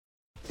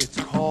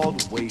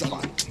called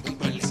wayfinding,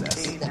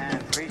 princess.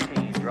 And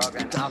preteen drug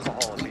and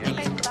alcohol abuse.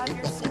 I love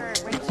your skirt.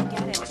 Where did you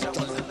get it?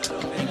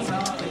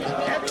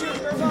 If you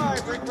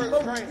survive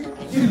recruit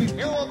training,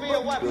 you will be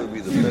a weapon. You'll be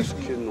the best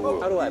kid in the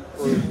world. How do I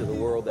prove to the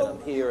world that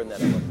I'm here and that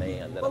I'm a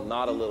man, that I'm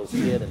not a little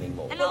kid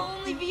anymore? And I'll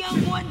only be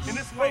young once. In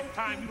this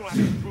lifetime, you don't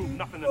have to prove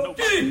nothing to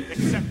nobody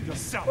except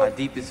yourself. Our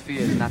deepest fear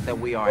is not that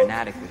we are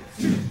inadequate.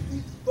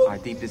 Our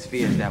deepest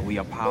fear is that we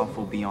are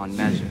powerful beyond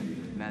measure.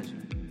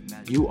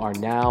 You are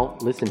now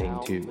listening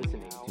to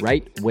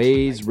Right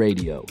Ways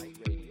Radio,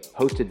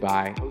 hosted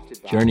by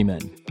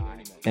Journeymen,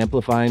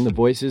 amplifying the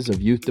voices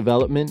of youth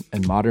development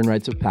and modern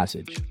rites of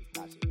passage.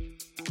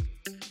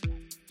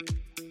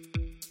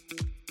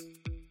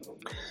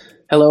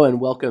 Hello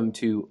and welcome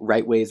to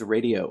Right Ways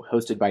Radio,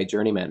 hosted by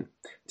Journeymen.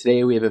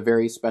 Today we have a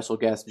very special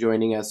guest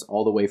joining us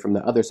all the way from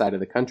the other side of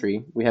the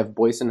country. We have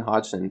Boyson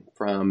Hodgson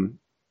from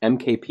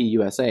MKP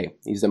USA.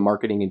 He's a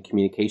marketing and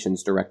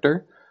communications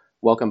director.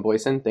 Welcome,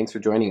 Boyson. Thanks for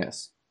joining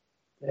us.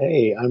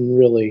 Hey, I'm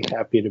really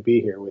happy to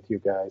be here with you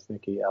guys.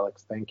 Nikki,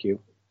 Alex, thank you.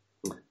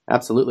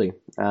 Absolutely.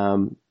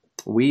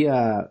 We've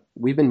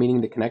been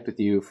meaning to connect with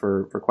you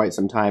for quite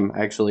some time.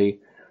 I actually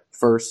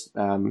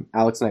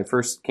Alex and I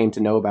first came to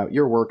know about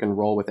your work and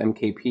role with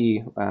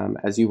MKP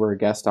as you were a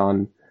guest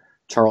on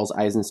Charles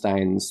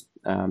Eisenstein's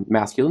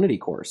masculinity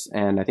course.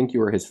 And I think you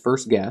were his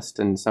first guest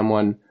and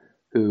someone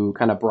who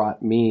kind of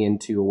brought me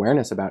into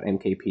awareness about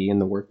MKP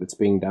and the work that's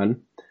being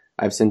done.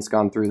 I've since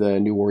gone through the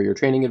New Warrior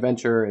Training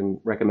Adventure and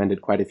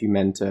recommended quite a few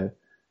men to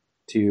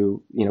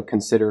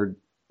consider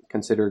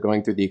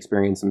going through the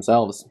experience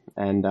themselves.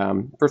 And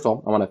first of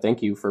all, I want to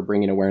thank you for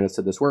bringing awareness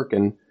to this work,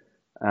 and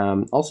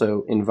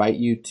also invite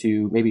you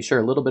to maybe share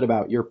a little bit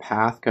about your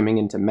path coming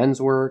into men's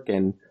work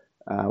and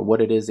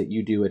what it is that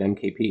you do at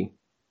MKP.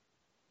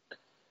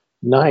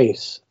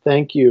 Nice.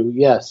 Thank you.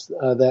 Yes,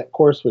 that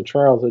course with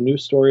Charles, A New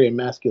Story in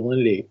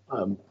Masculinity,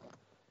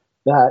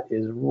 that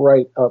is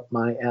right up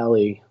my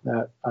alley.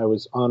 That I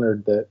was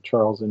honored that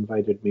Charles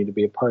invited me to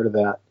be a part of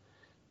that.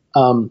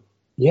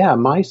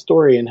 My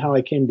story and how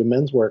I came to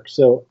men's work.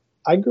 So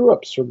I grew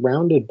up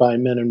surrounded by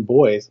men and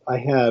boys. I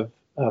have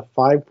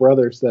 5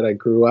 brothers that I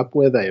grew up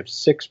with. I have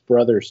 6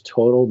 brothers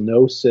total,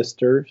 no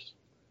sisters.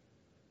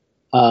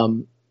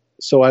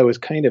 So I was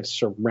kind of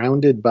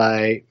surrounded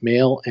by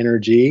male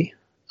energy,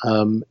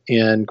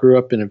 and grew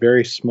up in a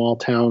very small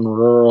town,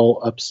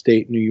 rural,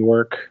 upstate New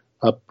York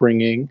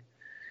upbringing.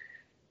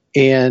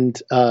 And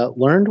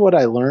learned what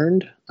I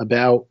learned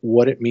about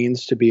what it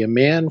means to be a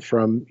man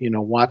from,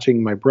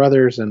 watching my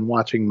brothers and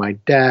watching my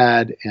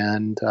dad,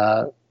 and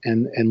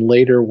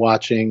later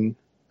watching.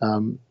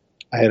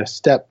 I had a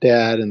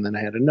stepdad, and then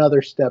I had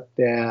another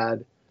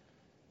stepdad.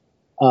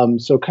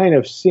 So kind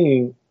of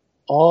seeing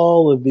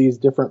all of these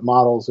different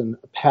models, and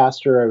a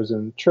pastor. I was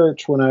in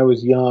church when I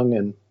was young,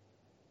 and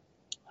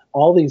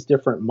all these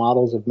different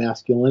models of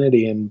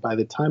masculinity. And by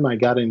the time I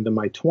got into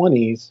my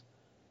 20s.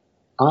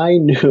 I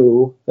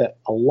knew that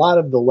a lot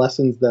of the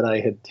lessons that I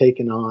had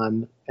taken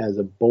on as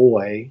a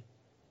boy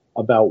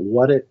about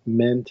what it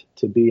meant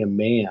to be a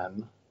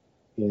man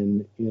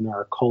in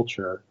our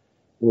culture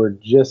were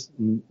just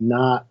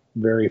not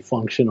very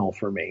functional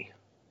for me.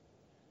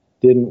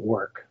 Didn't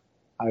work.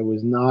 I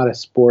was not a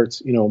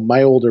sports,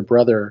 my older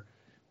brother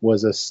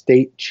was a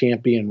state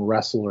champion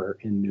wrestler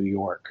in New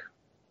York.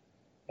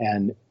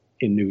 And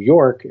in New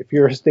York, if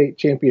you're a state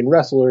champion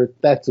wrestler,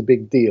 that's a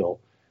big deal.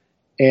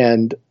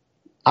 And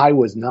I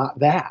was not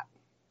that.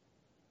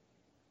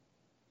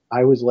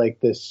 I was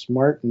like this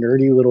smart,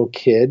 nerdy little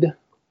kid,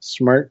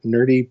 smart,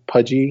 nerdy,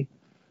 pudgy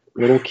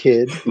little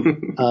kid.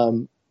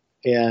 I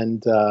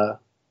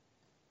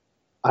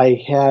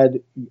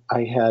had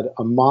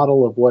a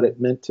model of what it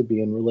meant to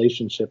be in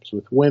relationships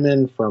with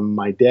women from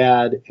my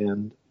dad,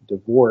 and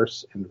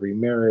divorce and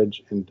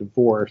remarriage and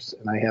divorce.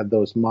 And I had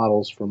those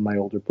models from my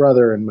older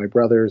brother and my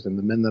brothers and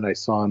the men that I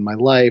saw in my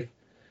life.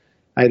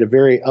 I had a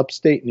very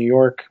upstate New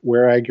York,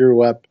 where I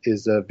grew up,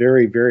 is a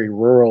very, very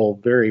rural,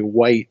 very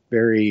white,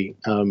 very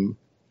kind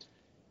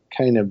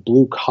of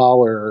blue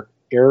collar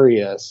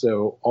area.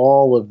 So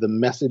all of the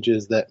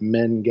messages that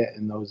men get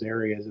in those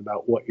areas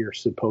about what you're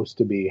supposed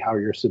to be, how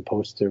you're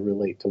supposed to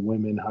relate to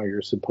women, how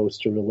you're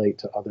supposed to relate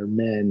to other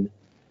men.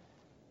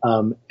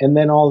 And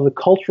then all the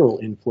cultural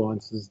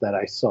influences that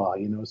I saw,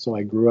 so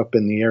I grew up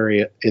in the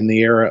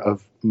era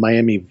of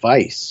Miami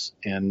Vice,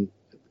 and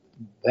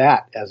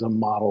that as a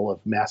model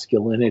of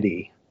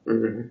masculinity,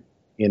 and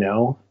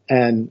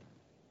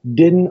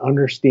didn't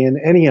understand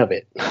any of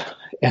it.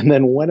 And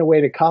then went away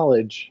to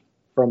college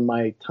from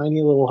my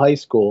tiny little high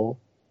school,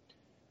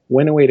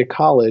 went away to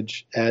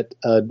college at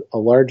an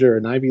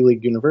Ivy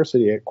League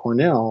university at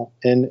Cornell,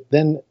 and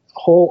then a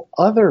whole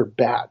other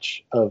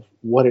batch of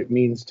what it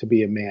means to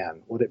be a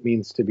man, what it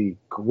means to be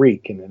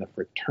Greek and in a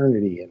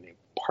fraternity and you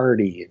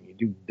party and you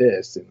do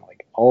this and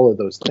like all of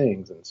those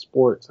things and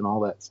sports and all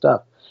that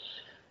stuff.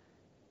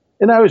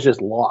 And I was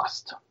just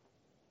lost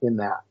in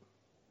that.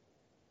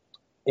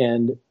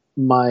 And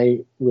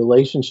my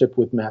relationship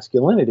with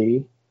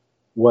masculinity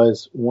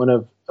was one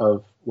of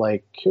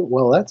like,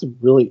 well, that's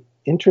really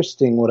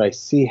interesting what I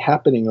see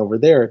happening over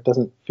there. It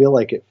doesn't feel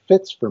like it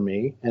fits for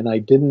me, and I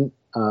didn't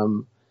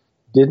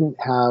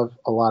have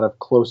a lot of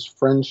close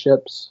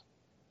friendships.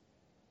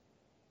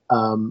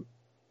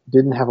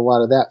 Didn't have a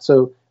lot of that.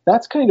 So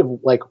that's kind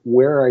of like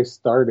where I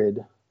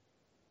started.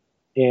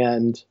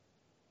 And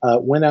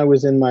when I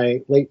was in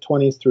my late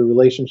 20s through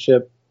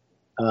relationship,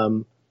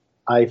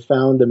 I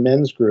found a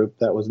men's group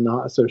that was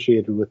not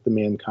associated with the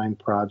Mankind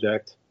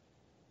Project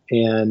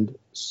and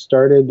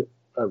started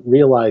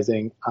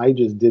realizing I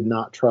just did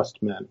not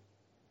trust men.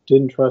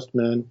 Didn't trust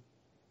men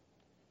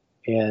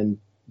and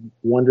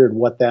wondered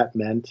what that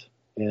meant.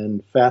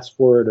 And fast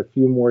forward a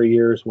few more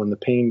years when the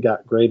pain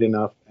got great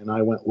enough and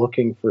I went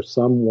looking for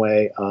some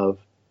way of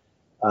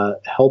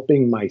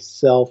helping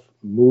myself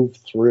move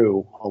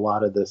through a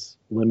lot of this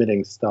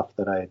limiting stuff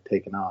that I had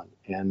taken on,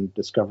 and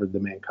discovered the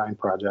Mankind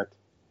Project.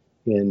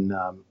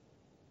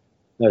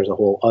 There's a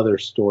whole other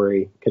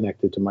story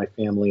connected to my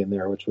family in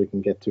there, which we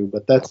can get to,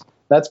 but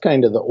that's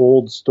kind of the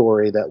old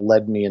story that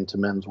led me into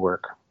men's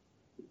work.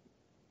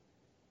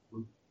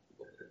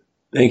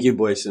 Thank you,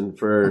 Boyson,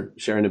 for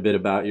sharing a bit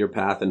about your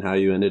path and how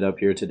you ended up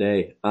here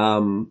today.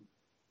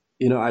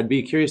 I'd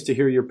be curious to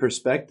hear your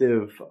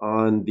perspective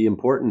on the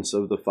importance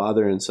of the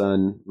father and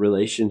son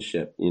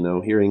relationship,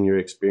 hearing your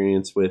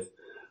experience with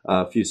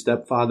a few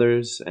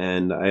stepfathers.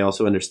 And I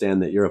also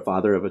understand that you're a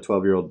father of a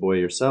 12-year-old boy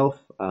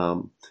yourself.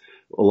 A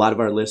lot of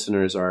our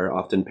listeners are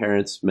often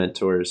parents,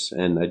 mentors,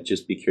 and I'd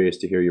just be curious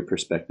to hear your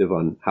perspective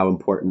on how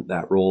important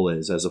that role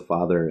is as a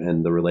father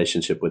and the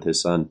relationship with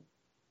his son.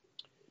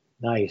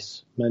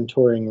 Nice.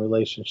 Mentoring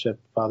relationship,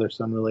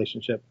 father-son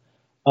relationship.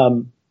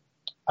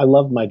 I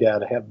love my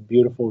dad. I have a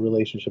beautiful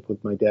relationship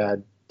with my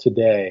dad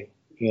today.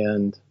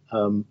 And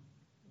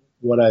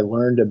what I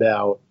learned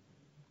about,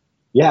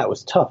 it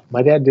was tough.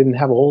 My dad didn't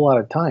have a whole lot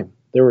of time.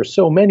 There were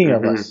so many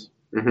of us,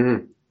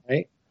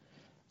 right?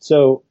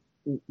 So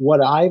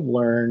what I've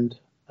learned,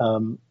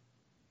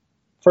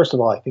 first of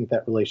all, I think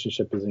that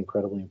relationship is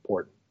incredibly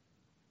important.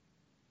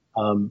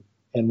 And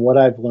what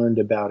I've learned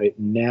about it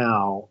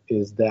now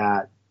is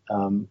that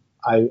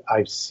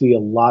I see a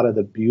lot of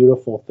the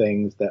beautiful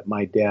things that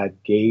my dad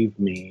gave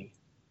me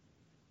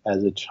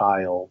as a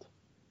child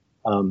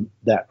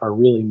that are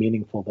really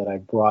meaningful that I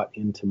brought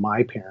into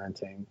my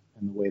parenting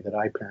and the way that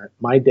I parent.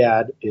 My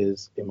dad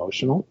is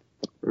emotional,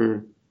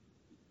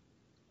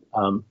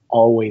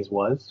 always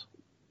was.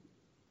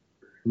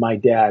 My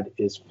dad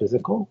is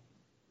physical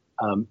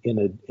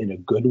in a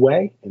good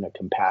way, in a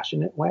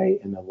compassionate way,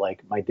 and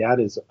my dad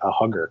is a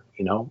hugger,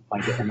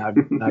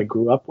 and I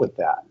grew up with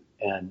that.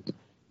 And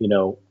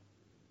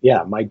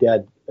my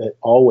dad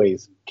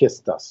always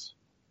kissed us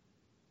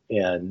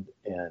and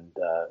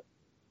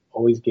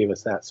always gave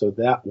us that. So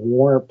that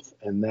warmth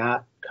and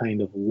that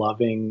kind of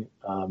loving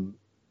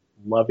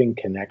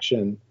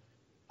connection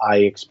I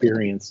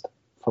experienced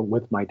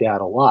with my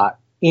dad a lot.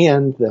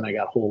 And then I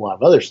got a whole lot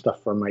of other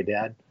stuff from my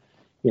dad.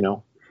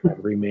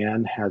 Every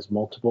man has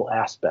multiple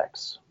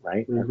aspects,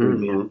 right? Every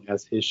man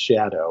has his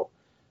shadow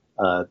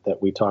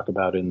that we talk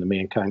about in the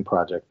Mankind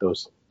Project,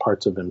 those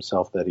parts of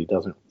himself that he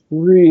doesn't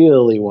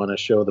really want to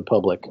show the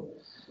public.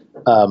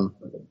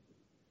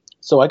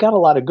 So I got a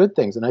lot of good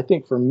things. And I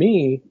think for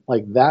me,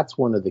 that's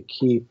one of the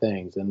key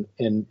things.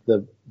 And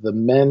the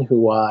men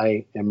who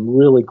I am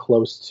really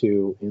close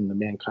to in the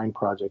Mankind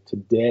Project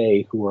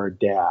today, who are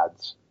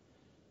dads,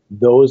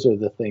 those are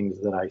the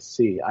things that I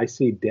see. I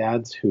see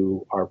dads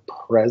who are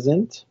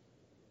present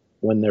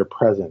when they're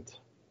present.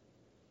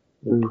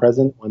 They're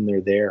present when they're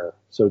there.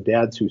 So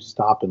dads who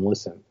stop and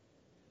listen.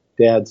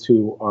 Dads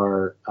who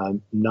are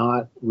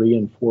not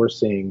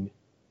reinforcing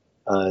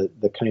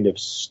the kind of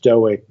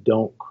stoic,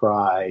 don't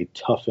cry,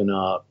 toughen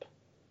up,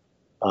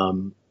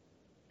 kind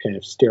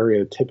of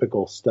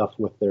stereotypical stuff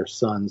with their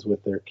sons,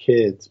 with their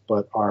kids,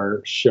 but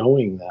are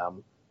showing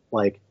them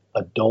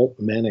adult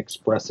men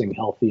expressing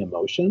healthy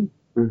emotion,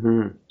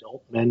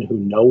 adult men who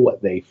know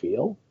what they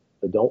feel,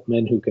 adult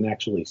men who can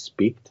actually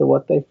speak to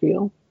what they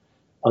feel,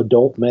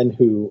 adult men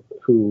who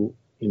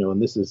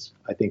and this is,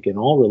 I think, in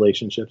all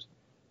relationships,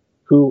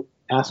 who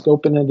ask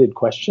open-ended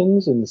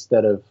questions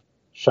instead of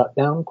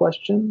shut-down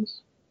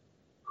questions,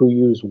 who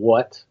use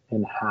what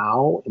and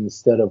how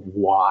instead of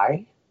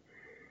why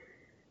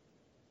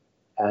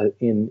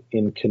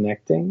in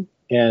connecting.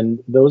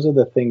 And those are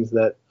the things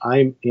that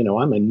I'm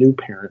a new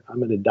parent.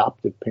 I'm an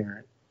adoptive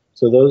parent.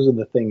 So those are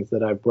the things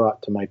that I've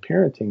brought to my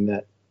parenting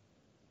that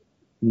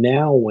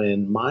now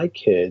when my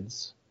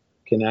kids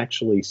can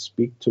actually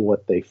speak to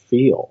what they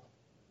feel,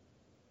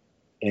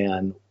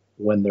 and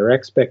when their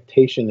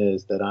expectation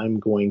is that I'm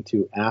going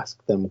to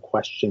ask them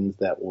questions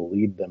that will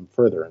lead them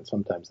further, and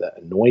sometimes that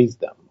annoys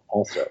them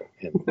also,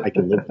 and I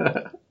can live with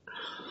that,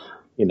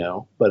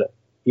 but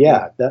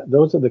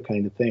those are the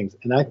kind of things.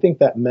 And I think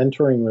that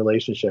mentoring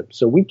relationship,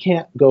 so we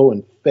can't go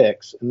and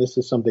fix, and this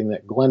is something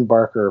that Glenn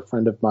Barker, a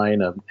friend of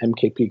mine, a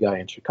MKP guy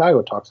in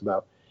Chicago, talks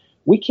about.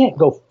 We can't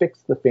go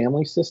fix the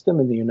family system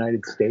in the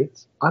United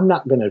States. I'm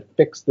not going to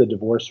fix the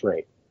divorce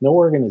rate. No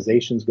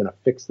organization is going to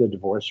fix the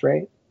divorce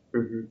rate.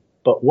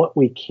 But what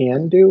we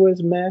can do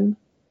as men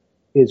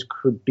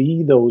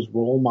be those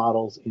role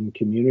models in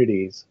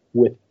communities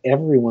with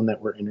everyone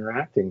that we're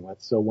interacting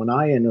with. So when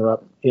I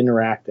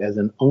interact as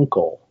an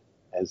uncle,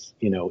 as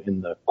you know,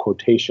 in the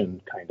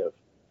quotation kind of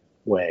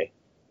way,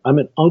 I'm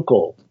an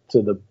uncle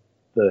to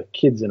the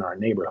kids in our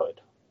neighborhood.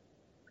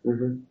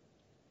 Mm-hmm.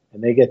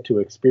 And they get to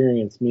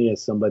experience me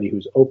as somebody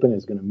who's open,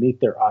 is going to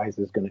meet their eyes,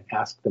 is going to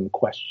ask them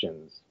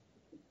questions,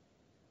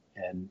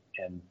 and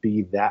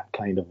be that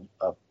kind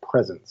of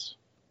presence.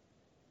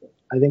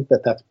 I think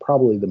that's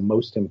probably the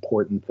most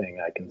important thing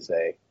I can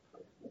say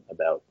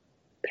about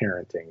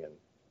parenting and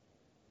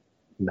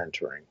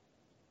mentoring.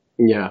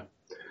 Yeah,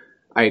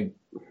 I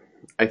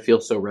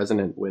feel so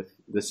resonant with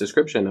this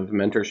description of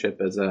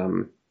mentorship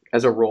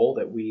as a role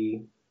that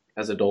we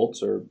as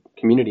adults or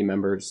community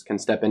members can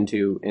step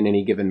into in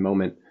any given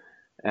moment.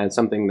 And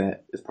something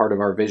that is part of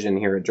our vision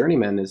here at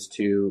Journeymen is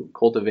to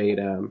cultivate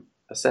a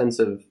sense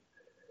of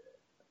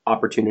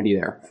opportunity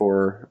there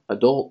for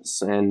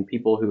adults and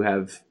people who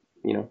have,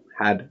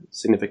 had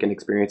significant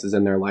experiences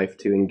in their life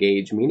to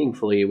engage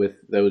meaningfully with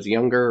those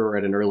younger or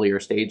at an earlier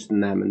stage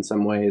than them in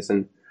some ways.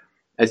 And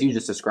as you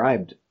just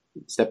described,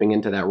 stepping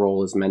into that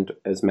role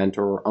as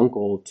mentor or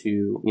uncle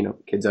to,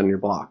 kids on your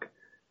block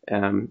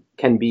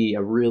can be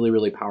a really,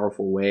 really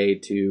powerful way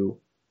to,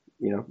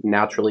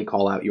 naturally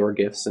call out your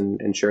gifts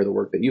and share the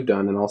work that you've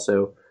done, and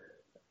also,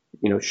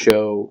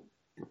 show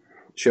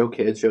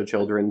kids, show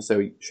children,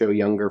 show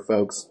younger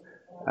folks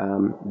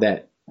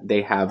that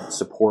they have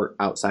support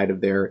outside of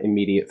their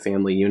immediate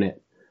family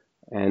unit.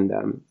 And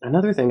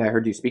another thing I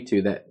heard you speak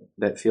to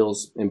that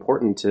feels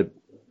important to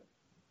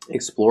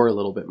explore a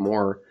little bit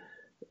more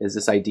is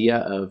this idea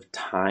of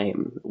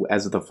time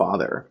as the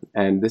father.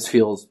 And this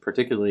feels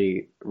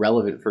particularly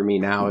relevant for me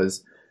now,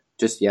 as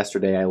just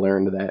yesterday I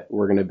learned that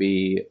we're going to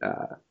be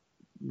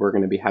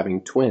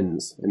having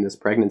twins in this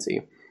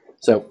pregnancy.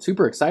 So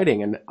super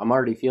exciting, and I'm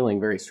already feeling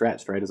very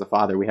stretched, right? As a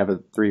father, we have a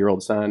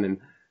 3-year-old son, and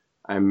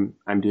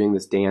I'm doing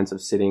this dance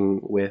of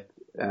sitting with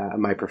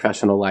my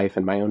professional life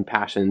and my own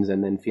passions,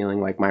 and then feeling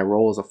like my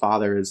role as a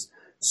father is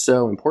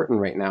so important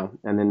right now.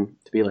 And then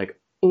to be like,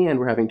 and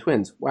we're having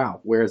twins. Wow,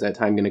 where is that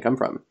time going to come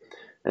from?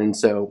 And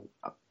so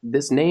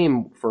this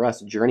name for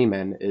us,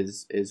 Journeymen,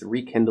 is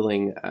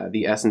rekindling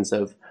the essence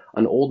of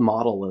an old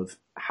model of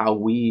how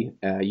we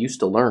used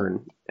to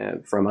learn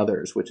from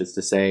others, which is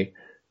to say,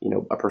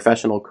 a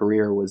professional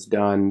career was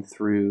done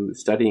through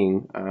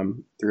studying,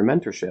 through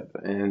mentorship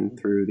and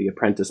through the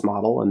apprentice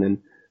model. And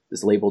then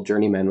this label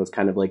Journeyman was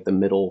kind of like the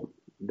middle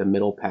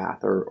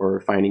path,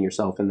 or finding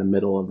yourself in the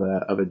middle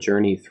of a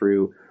journey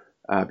through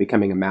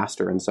becoming a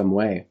master in some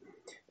way.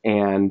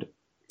 And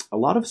a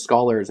lot of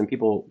scholars and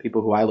people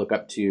who I look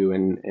up to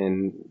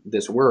in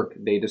this work,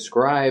 they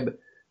describe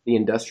the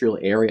industrial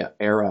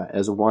era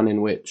as one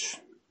in which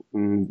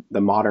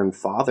the modern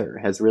father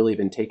has really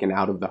been taken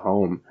out of the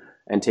home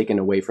and taken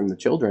away from the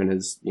children,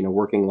 as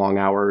working long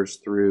hours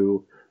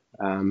through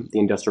the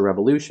Industrial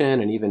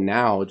Revolution, and even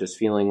now just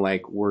feeling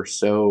like we're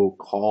so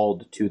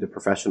called to the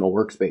professional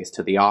workspace,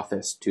 to the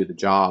office, to the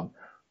job,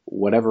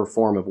 whatever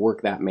form of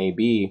work that may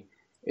be.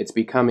 It's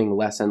becoming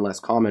less and less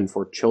common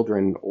for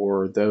children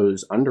or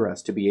those under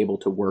us to be able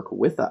to work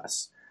with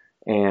us.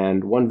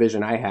 And one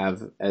vision I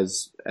have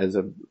as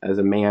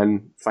a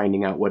man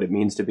finding out what it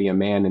means to be a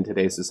man in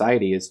today's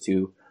society is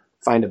to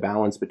find a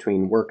balance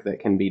between work that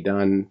can be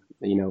done,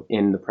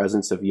 in the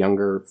presence of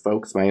younger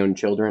folks, my own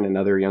children and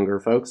other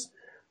younger folks,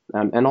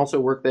 and also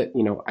work that,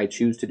 I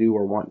choose to do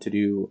or want to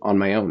do on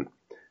my own.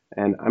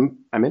 And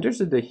I'm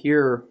interested to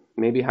hear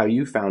maybe how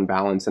you found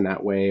balance in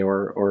that way,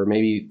 or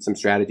maybe some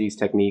strategies,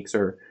 techniques,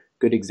 or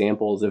good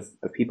examples of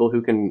people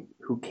who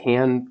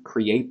can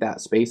create that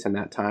space and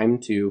that time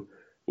to,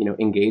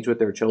 engage with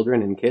their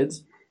children and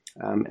kids,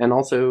 and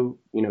also,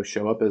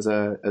 show up as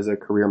a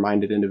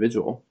career-minded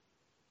individual.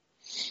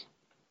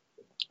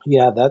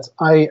 Yeah,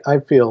 I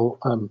feel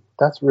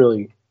that's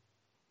really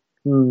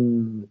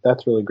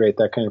great,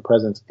 that kind of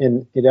presence.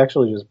 And it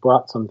actually just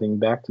brought something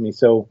back to me.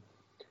 So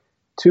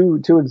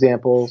two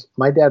examples.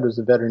 My dad was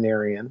a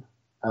veterinarian,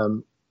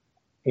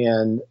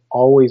 and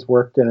always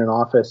worked in an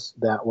office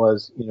that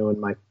was, in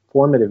my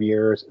formative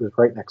years, it was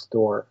right next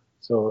door.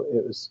 So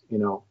it was,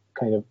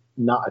 kind of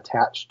not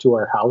attached to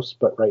our house,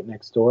 but right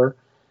next door.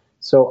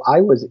 So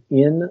I was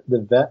in the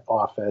vet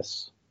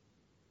office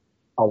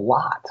a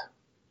lot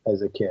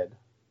as a kid.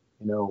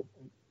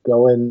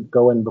 Go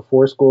in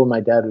before school, my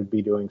dad would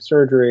be doing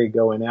surgery.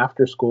 Go in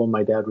after school,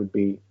 my dad would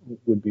be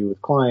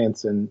with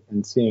clients and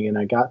seeing. And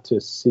I got to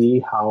see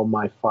how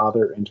my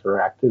father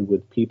interacted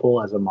with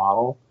people as a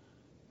model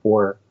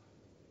for,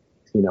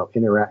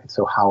 interact.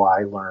 So how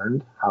I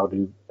learned how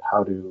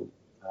to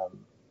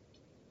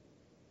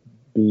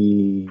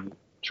be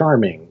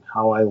charming,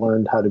 how I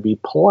learned how to be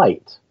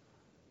polite,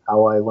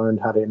 how I learned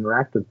how to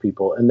interact with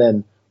people. And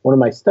then one of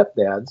my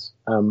stepdads,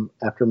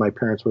 after my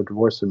parents were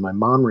divorced and my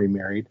mom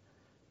remarried,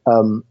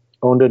 owned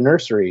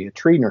a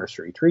tree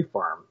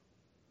farm.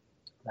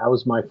 That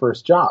was my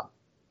first job.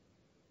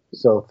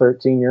 So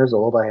 13 years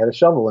old, I had a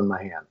shovel in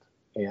my hand,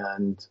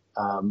 and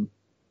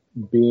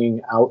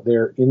being out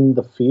there in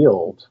the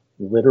field,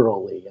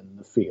 literally in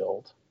the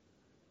field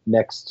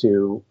next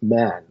to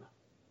men.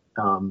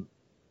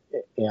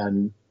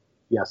 And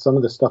yeah, some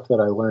of the stuff that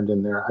I learned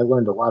in there, I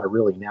learned a lot of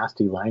really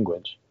nasty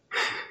language,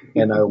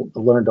 and I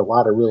learned a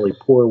lot of really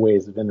poor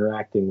ways of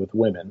interacting with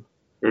women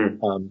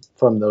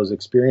from those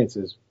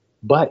experiences.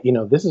 But,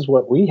 this is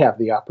what we have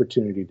the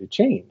opportunity to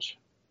change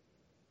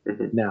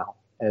now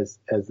as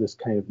this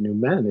kind of new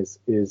men is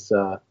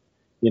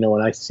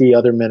when I see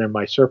other men in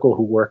my circle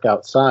who work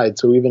outside.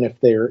 So even if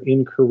they're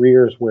in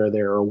careers where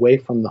they're away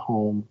from the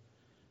home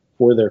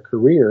for their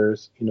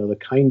careers, the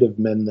kind of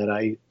men that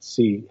I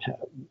see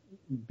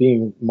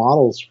being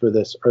models for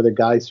this are the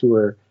guys who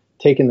are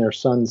taking their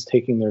sons,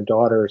 taking their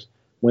daughters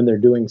when they're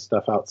doing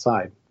stuff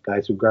outside,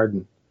 guys who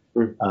garden,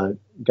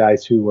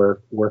 guys who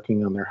are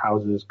working on their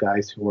houses,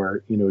 guys who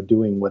are,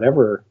 doing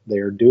whatever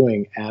they're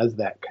doing as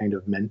that kind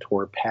of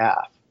mentor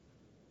path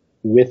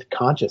with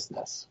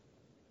consciousness,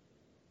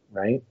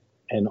 right?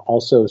 And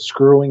also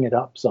screwing it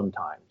up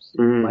sometimes.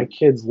 My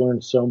kids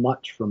learn so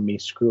much from me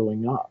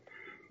screwing up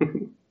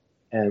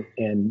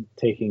and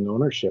taking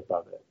ownership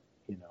of it,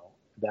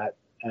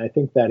 and I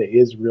think that it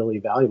is really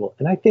valuable.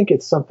 And I think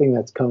it's something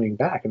that's coming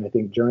back. And I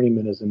think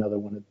Journeyman is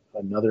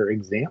another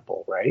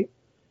example, right?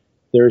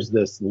 There's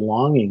this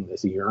longing,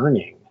 this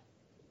yearning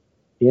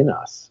in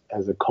us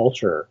as a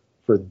culture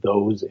for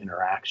those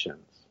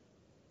interactions.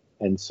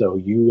 And so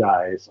you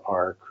guys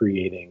are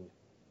creating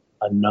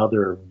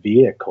another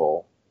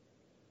vehicle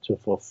to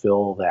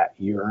fulfill that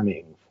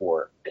yearning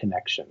for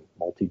connection,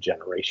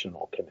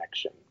 multi-generational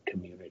connection,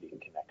 community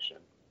connection.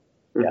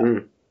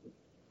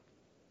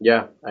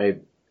 Yeah.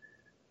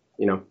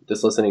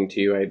 Just listening to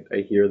you,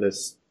 I hear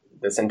this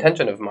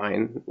intention of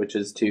mine, which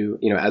is to,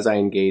 as I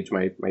engage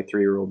my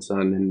 3-year-old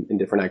son in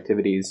different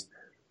activities,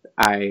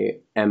 I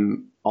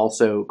am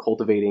also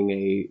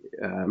cultivating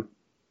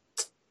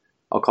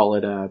I'll call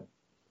it a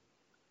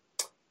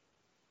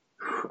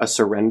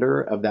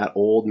surrender of that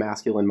old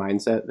masculine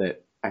mindset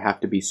that I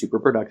have to be super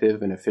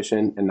productive and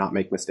efficient and not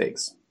make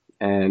mistakes.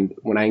 And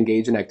when I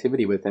engage in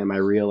activity with him, I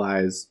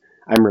realize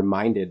I'm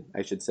reminded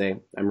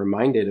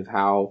of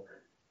how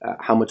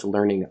much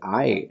learning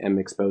I am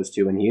exposed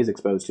to and he is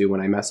exposed to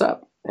when I mess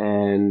up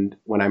and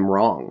when I'm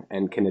wrong,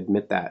 and can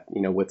admit that,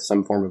 with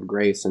some form of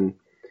grace. And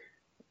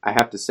I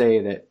have to say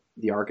that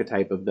the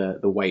archetype of the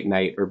white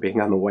knight, or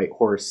being on the white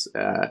horse,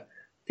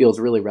 feels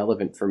really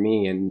relevant for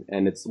me.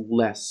 And it's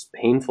less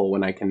painful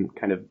when I can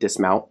kind of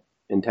dismount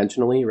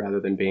intentionally rather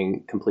than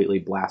being completely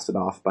blasted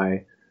off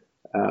by,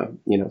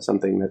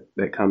 something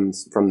that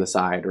comes from the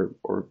side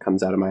or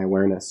comes out of my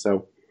awareness.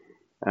 So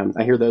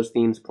I hear those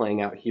themes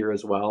playing out here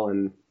as well.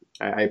 And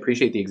I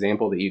appreciate the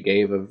example that you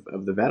gave of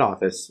the vet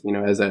office.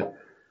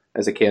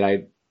 As a kid,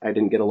 I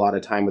didn't get a lot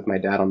of time with my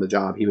dad on the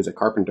job. He was a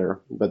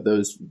carpenter, but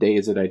those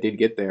days that I did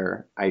get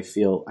there, I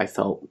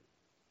felt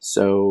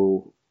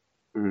so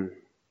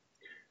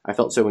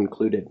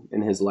included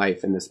in his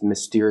life, in this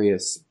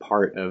mysterious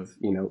part of,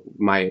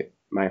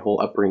 my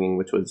whole upbringing,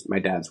 which was my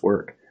dad's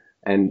work.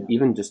 And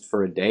even just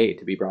for a day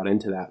to be brought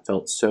into that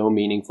felt so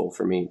meaningful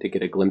for me, to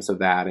get a glimpse of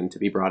that and to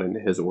be brought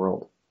into his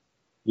world.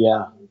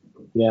 Yeah,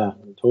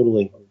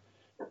 totally.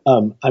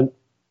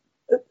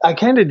 I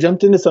kind of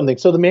jumped into something.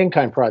 So the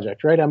Mankind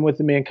Project, right? I'm with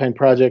the Mankind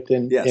Project,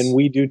 and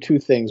we do two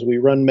things. We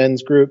run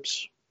men's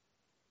groups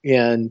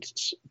and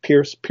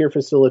peer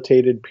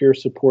facilitated peer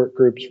support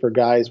groups for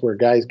guys, where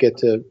guys get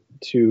to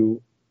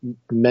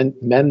men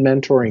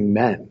mentoring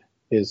men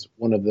is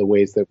one of the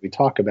ways that we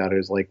talk about it,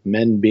 is like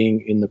men being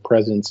in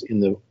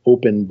the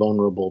open,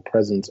 vulnerable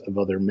presence of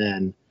other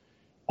men,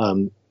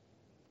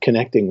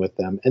 connecting with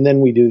them. And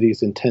then we do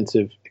these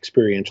intensive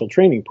experiential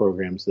training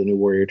programs, the New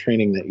Warrior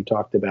Training that you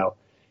talked about.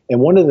 And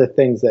one of the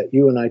things that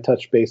you and I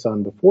touched base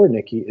on before,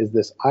 Nikki, is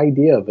this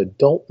idea of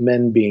adult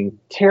men being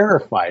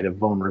terrified of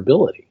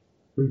vulnerability.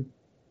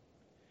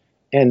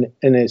 And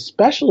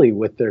especially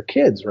with their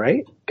kids,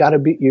 right?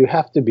 You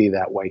have to be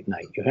that white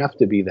knight. You have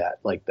to be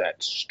that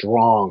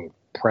strong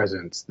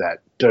presence, that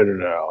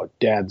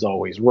dad's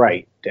always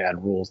right,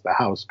 dad rules the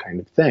house kind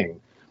of thing,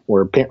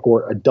 or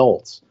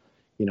adults.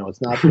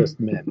 It's not just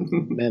men,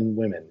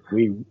 women.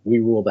 We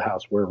rule the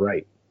house. We're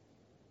right.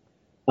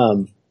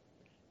 And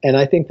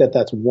I think that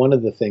that's one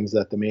of the things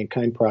that the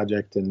Mankind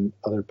Project and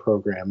other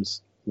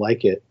programs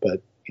like it,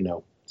 but,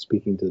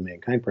 speaking to the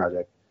Mankind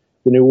Project,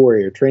 the New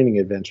Warrior Training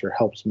Adventure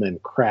helps men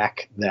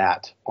crack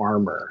that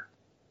armor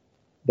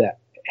that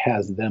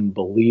has them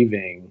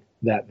believing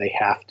that they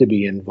have to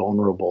be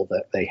invulnerable,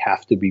 that they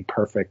have to be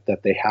perfect,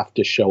 that they have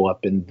to show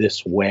up in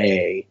this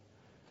way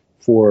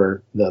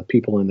for the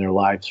people in their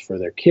lives, for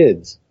their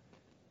kids.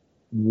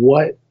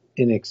 What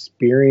an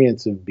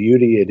experience of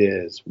beauty it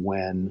is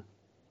when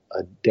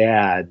a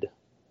dad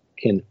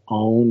can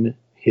own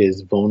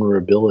his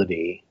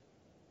vulnerability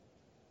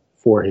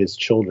for his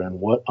children.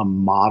 What a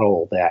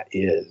model that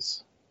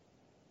is,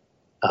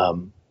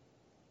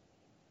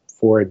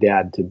 for a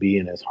dad to be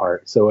in his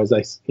heart. So as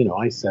I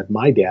said,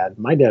 my dad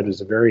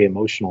was a very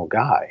emotional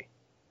guy,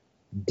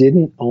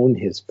 didn't own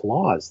his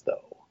flaws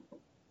though.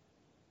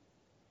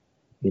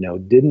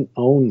 didn't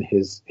own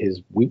his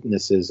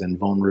weaknesses and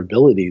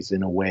vulnerabilities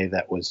in a way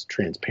that was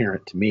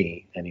transparent to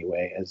me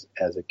anyway,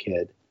 as a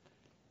kid.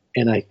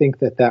 And I think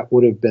that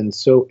would have been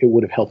it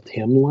would have helped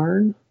him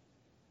learn,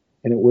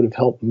 and it would have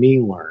helped me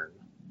learn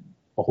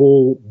a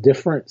whole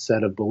different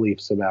set of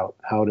beliefs about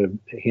how to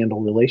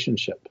handle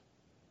relationship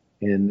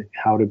and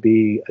how to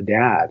be a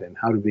dad, and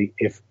how to be,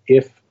 if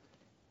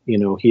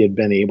he had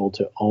been able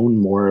to own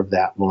more of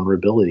that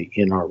vulnerability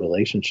in our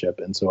relationship.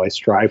 And so I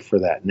strive for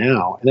that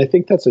now. And I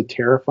think that's a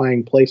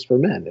terrifying place for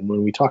men. And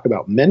when we talk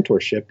about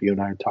mentorship, you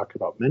and I talked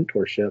about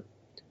mentorship,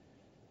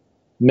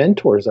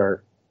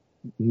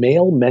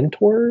 male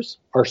mentors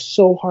are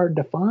so hard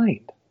to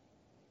find.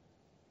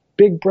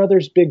 Big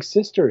brothers, big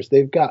sisters,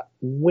 they've got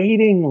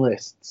waiting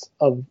lists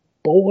of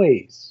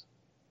boys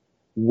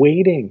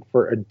waiting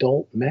for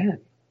adult men.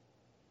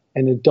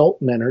 And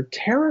adult men are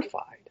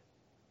terrified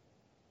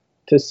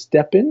to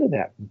step into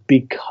that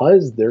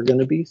because they're going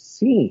to be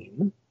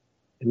seen,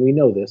 and we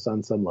know this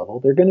on some level,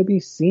 they're going to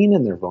be seen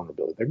in their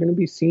vulnerability. They're going to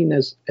be seen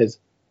as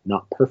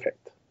not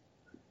perfect.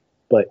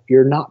 But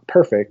you're not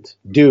perfect,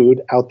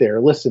 dude out there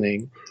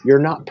listening, you're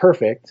not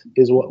perfect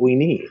is what we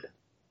need.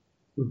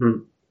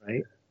 Mm-hmm.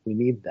 Right? We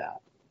need that.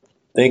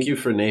 Thank you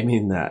for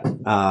naming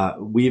that.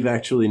 We've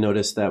actually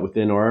noticed that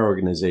within our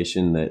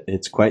organization that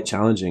it's quite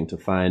challenging to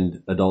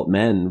find adult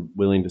men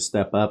willing to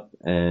step up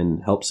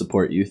and help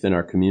support youth in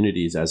our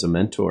communities as a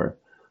mentor.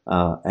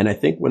 And I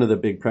think one of the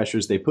big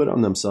pressures they put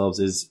on themselves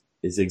is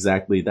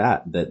exactly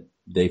that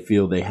they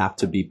feel they have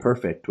to be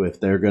perfect. If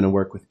they're going to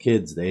work with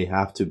kids, they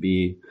have to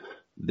be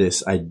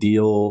this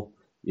ideal,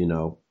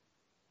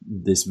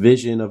 this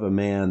vision of a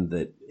man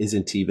that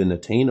isn't even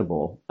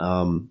attainable.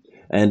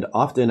 And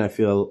often I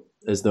feel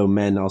as though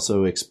men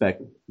also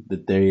expect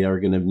that they are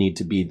going to need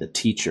to be the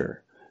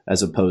teacher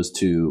as opposed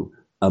to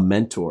a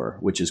mentor,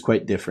 which is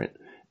quite different.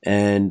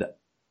 And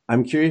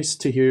I'm curious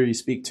to hear you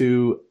speak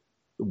to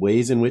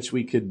ways in which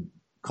we could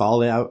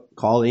call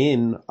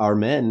in our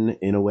men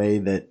in a way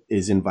that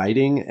is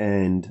inviting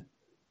and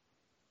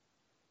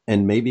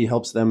maybe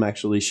helps them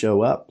actually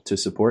show up to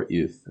support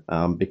youth,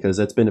 because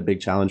that's been a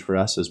big challenge for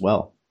us as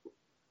well.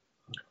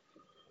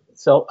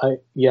 So I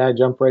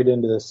jump right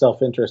into the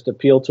self-interest,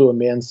 appeal to a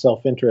man's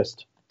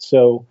self-interest.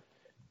 So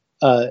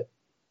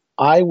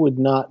I would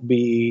not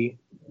be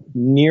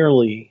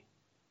nearly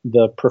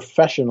the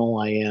professional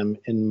I am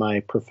in my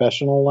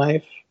professional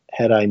life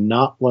had I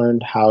not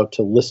learned how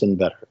to listen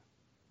better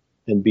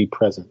and be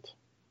present.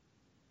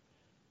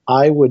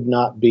 I would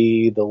not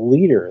be the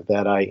leader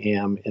that I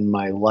am in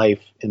my life,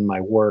 in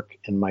my work,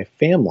 in my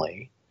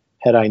family,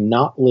 had I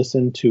not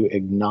learned to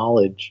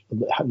acknowledge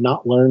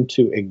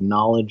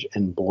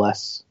and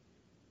bless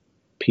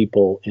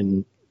people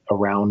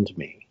around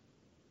me.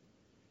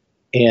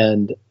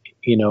 And,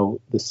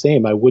 the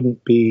same, I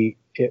wouldn't be,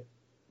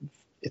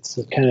 it's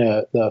kind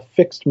of the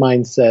fixed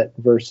mindset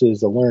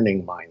versus a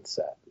learning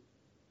mindset,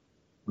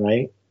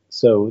 right?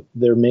 So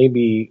there may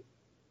be,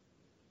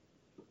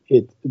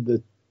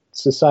 the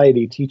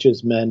society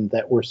teaches men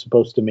that we're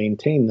supposed to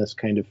maintain this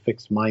kind of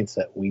fixed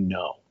mindset. We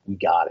know, we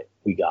got it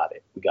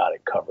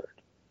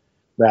covered,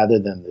 rather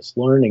than this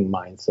learning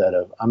mindset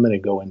of, I'm going to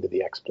go into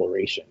the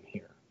exploration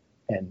here.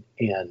 And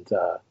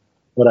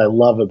what I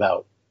love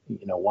about,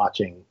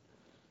 watching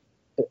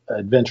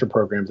adventure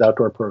programs,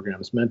 outdoor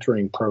programs,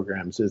 mentoring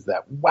programs is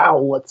that, wow,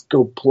 let's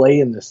go play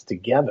in this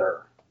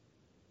together.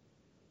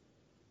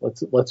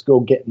 Let's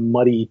go get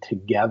muddy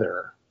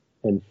together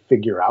and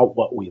figure out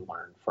what we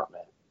learned from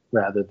it,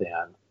 rather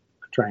than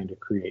trying to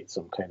create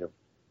some kind of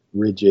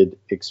rigid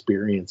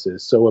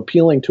experiences. So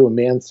appealing to a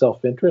man's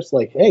self-interest,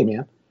 like, hey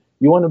man,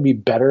 you want to be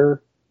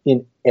better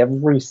in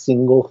every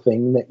single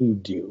thing that you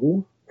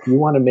do? You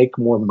want to make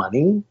more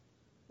money?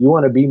 You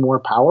want to be more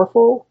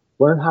powerful?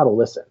 Learn how to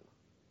listen.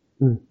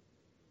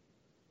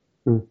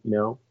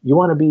 You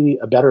want to be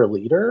a better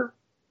leader?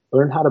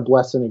 Learn how to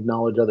bless and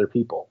acknowledge other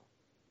people.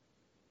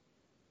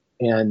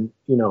 And,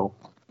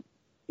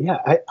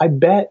 I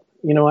bet,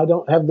 I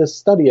don't have this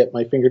study at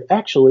my finger.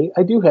 Actually,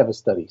 I do have a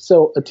study.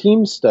 So a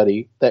team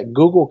study that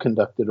Google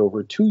conducted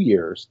over 2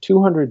 years,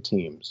 200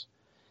 teams,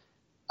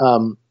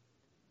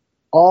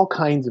 all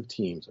kinds of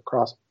teams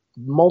across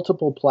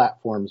multiple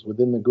platforms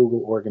within the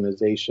Google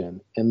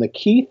organization. And the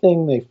key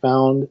thing they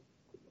found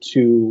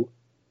to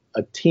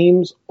a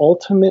team's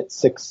ultimate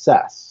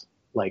success,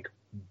 like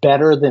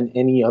better than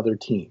any other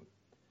team,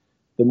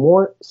 the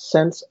more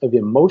sense of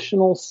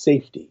emotional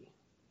safety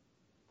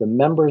the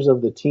members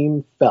of the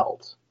team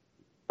felt,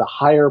 the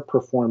higher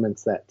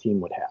performance that team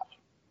would have.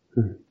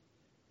 Mm-hmm.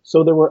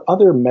 So there were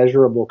other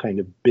measurable kind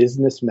of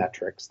business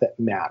metrics that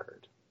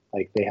mattered.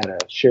 Like they had a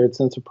shared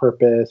sense of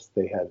purpose,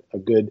 they had a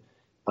good,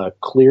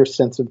 clear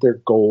sense of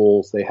their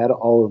goals, they had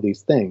all of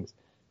these things.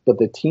 But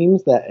the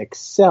teams that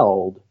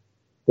excelled,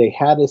 they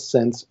had a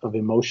sense of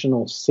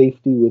emotional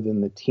safety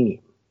within the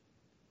team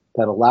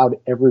that allowed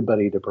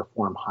everybody to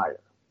perform higher.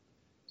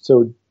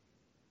 So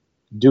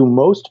do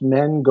most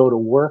men go to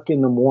work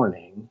in the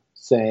morning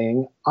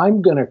saying,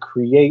 I'm going to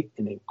create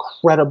an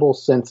incredible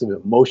sense of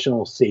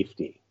emotional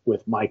safety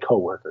with my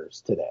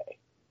coworkers today?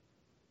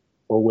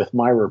 or with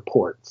my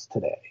reports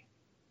today.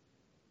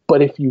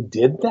 But if you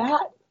did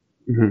that,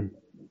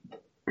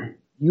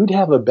 you'd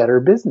have a better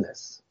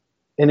business.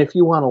 And if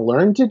you want to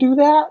learn to do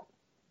that,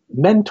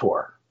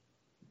 mentor.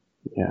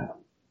 Yeah.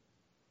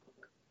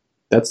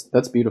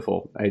 That's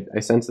beautiful. I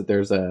sense that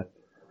there's a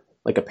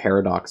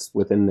paradox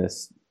within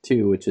this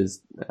too, which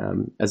is,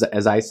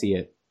 as I see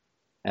it,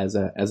 as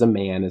a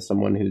man, as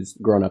someone who's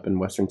grown up in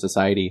Western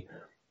society,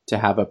 to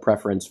have a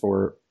preference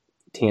for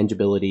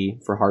tangibility,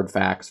 for hard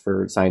facts,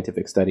 for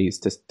scientific studies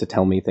to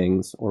tell me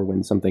things or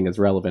when something is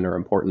relevant or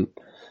important.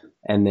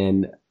 And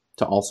then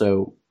to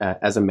also,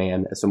 as a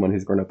man, as someone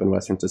who's grown up in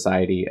Western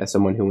society, as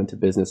someone who went to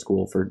business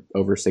school for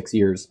over 6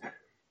 years,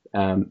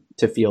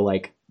 to feel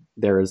like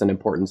there is an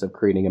importance of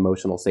creating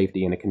emotional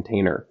safety in a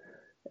container.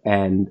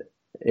 And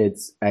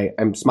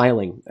I'm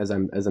smiling as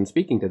I'm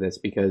speaking to this,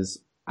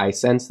 because I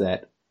sense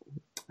that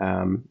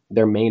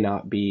there may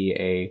not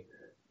be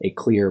a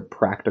clear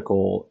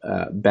practical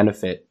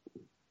benefit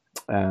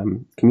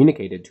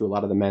communicated to a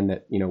lot of the men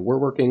that we're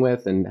working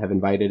with and have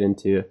invited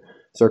into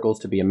circles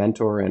to be a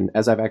mentor. And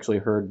as I've actually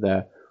heard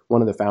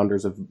one of the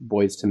founders of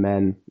Boys to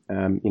Men,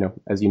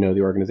 as you know,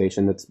 the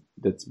organization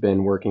that's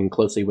been working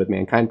closely with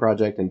Mankind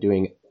Project and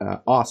doing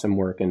awesome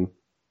work and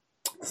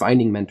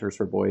finding mentors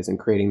for boys and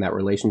creating that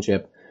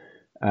relationship.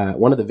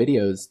 One of the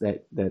videos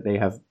that they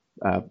have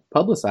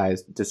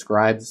publicized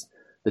describes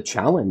the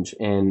challenge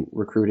in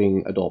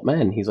recruiting adult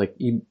men. He's like,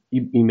 you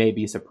may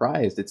be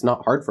surprised. It's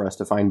not hard for us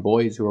to find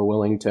boys who are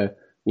willing to,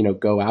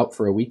 go out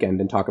for a weekend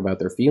and talk about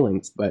their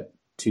feelings, but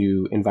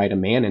to invite a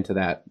man into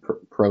that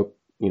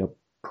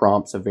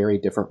prompts a very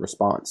different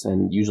response.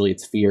 And usually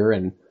it's fear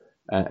and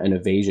an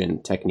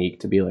evasion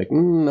technique to be like,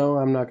 no,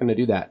 I'm not going to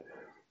do that.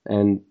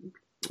 And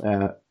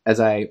as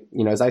I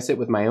sit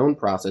with my own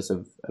process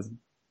of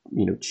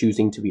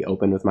choosing to be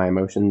open with my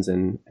emotions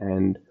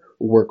and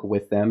work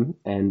with them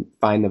and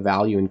find the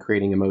value in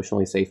creating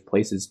emotionally safe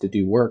places to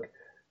do work,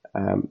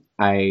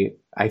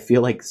 I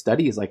feel like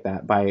studies like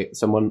that by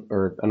someone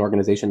or an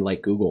organization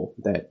like Google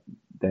that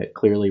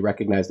clearly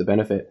recognize the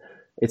benefit.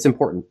 It's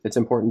important. It's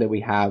important that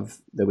we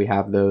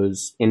have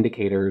those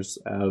indicators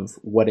of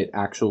what it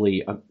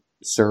actually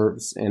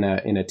serves in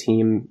a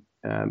team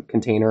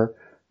container,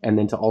 and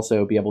then to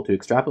also be able to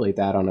extrapolate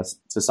that on a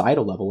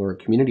societal level or a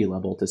community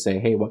level to say,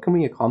 hey, what can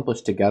we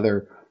accomplish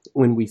together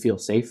when we feel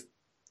safe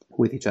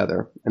with each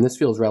other? And this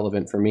feels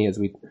relevant for me as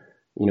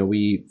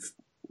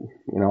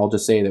I'll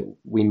just say that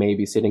we may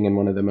be sitting in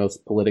one of the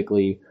most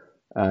politically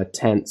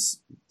tense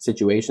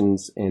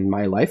situations in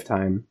my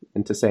lifetime,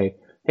 and to say,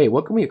 hey,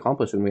 what can we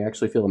accomplish when we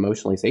actually feel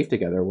emotionally safe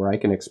together, where I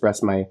can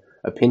express my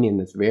opinion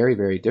that's very,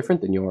 very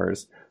different than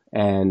yours,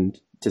 and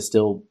to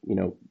still,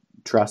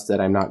 trust that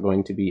I'm not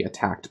going to be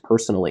attacked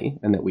personally,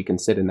 and that we can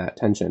sit in that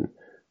tension.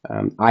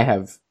 I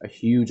have a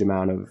huge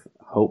amount of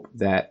hope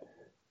that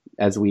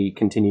as we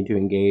continue to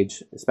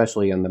engage,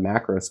 especially on the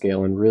macro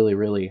scale and really,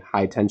 really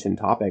high tension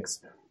topics,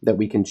 that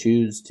we can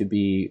choose to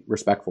be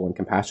respectful and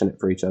compassionate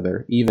for each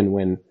other, even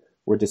when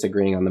we're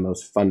disagreeing on the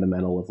most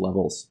fundamental of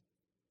levels.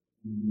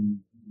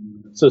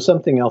 So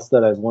something else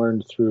that I've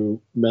learned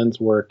through men's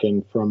work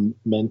and from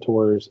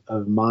mentors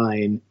of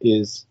mine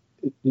is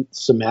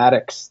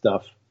somatic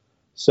stuff.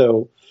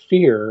 So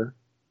fear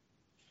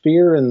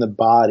in the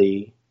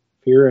body,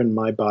 fear in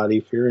my body,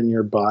 fear in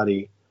your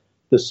body,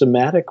 the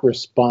somatic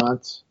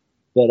response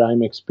that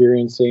I'm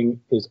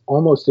experiencing is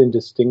almost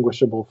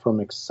indistinguishable from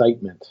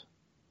excitement.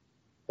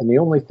 And the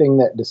only thing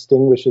that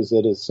distinguishes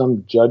it is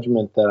some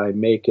judgment that I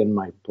make in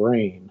my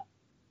brain.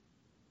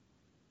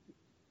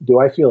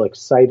 Do I feel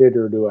excited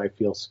or do I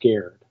feel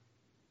scared?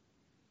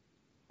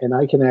 And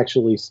I can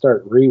actually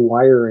start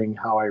rewiring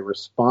how I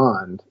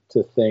respond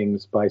to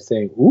things by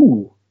saying,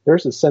 ooh,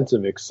 there's a sense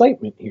of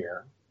excitement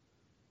here,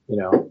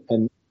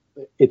 and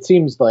it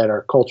seems that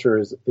our culture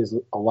is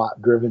a lot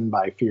driven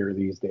by fear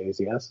these days.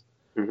 Yes.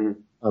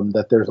 Mm-hmm.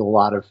 That there's a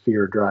lot of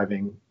fear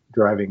driving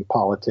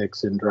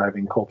politics and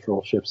driving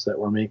cultural shifts that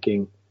we're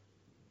making.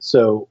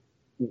 So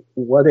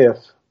what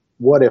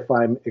if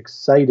I'm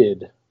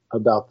excited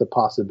about the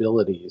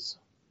possibilities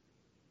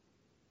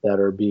that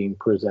are being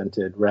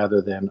presented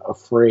rather than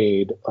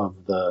afraid of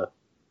the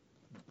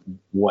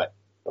what?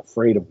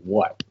 Afraid of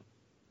what?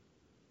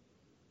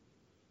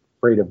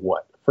 Afraid of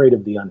what? Afraid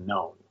of the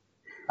unknown.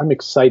 I'm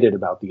excited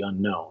about the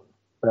unknown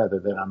rather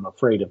than I'm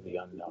afraid of the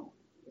unknown.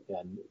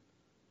 And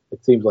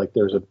it seems like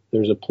there's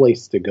a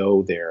place to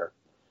go there.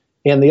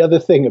 And the other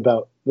thing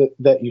about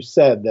that you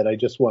said that I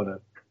just want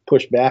to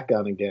push back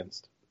on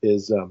against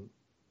is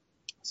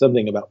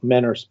something about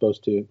we're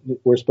supposed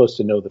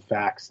to know the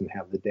facts and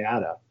have the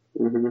data,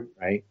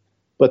 right?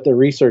 But the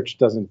research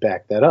doesn't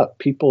back that up.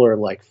 People are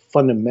like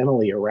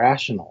fundamentally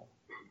irrational.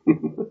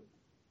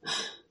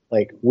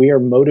 Like we are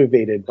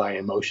motivated by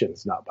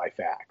emotions, not by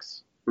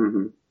facts.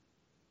 Mm-hmm.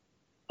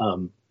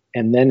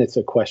 And then it's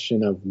a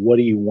question of what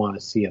do you want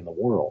to see in the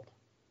world?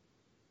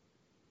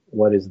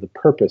 What is the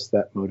purpose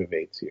that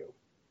motivates you?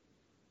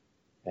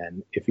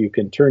 And if you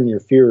can turn your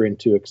fear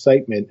into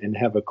excitement and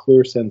have a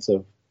clear sense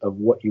of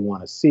what you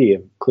want to see,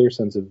 a clear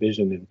sense of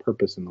vision and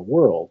purpose in the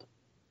world,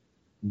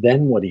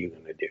 then what are you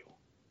going to do?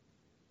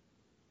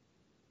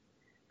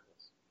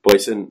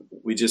 Boyson,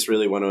 we just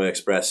really want to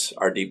express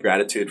our deep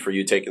gratitude for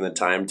you taking the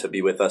time to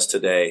be with us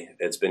today.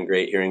 It's been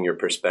great hearing your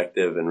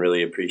perspective and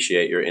really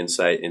appreciate your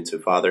insight into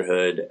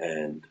fatherhood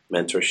and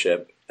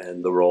mentorship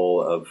and the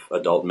role of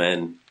adult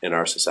men in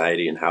our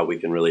society and how we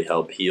can really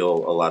help heal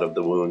a lot of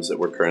the wounds that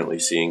we're currently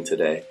seeing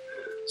today.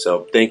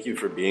 So thank you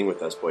for being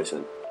with us,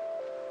 Boyson.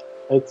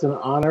 It's an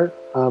honor.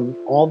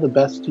 All the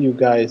best to you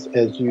guys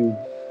as you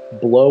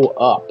blow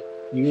up.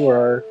 You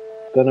are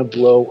going to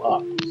blow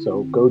up,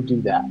 so go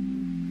do that.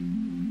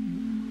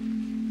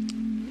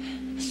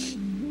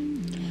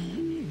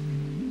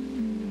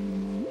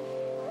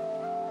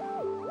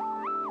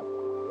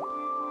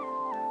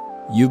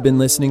 You've been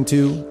listening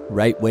to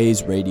Right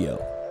Ways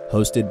Radio,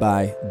 hosted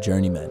by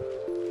Journeymen.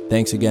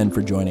 Thanks again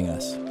for joining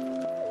us.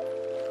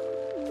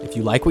 If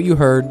you like what you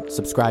heard,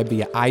 subscribe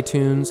via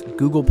iTunes,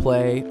 Google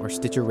Play, or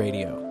Stitcher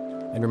Radio.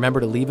 And remember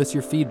to leave us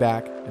your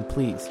feedback, and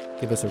please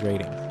give us a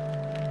rating.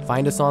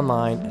 Find us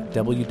online at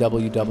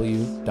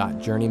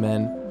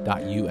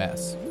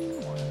www.journeymen.us.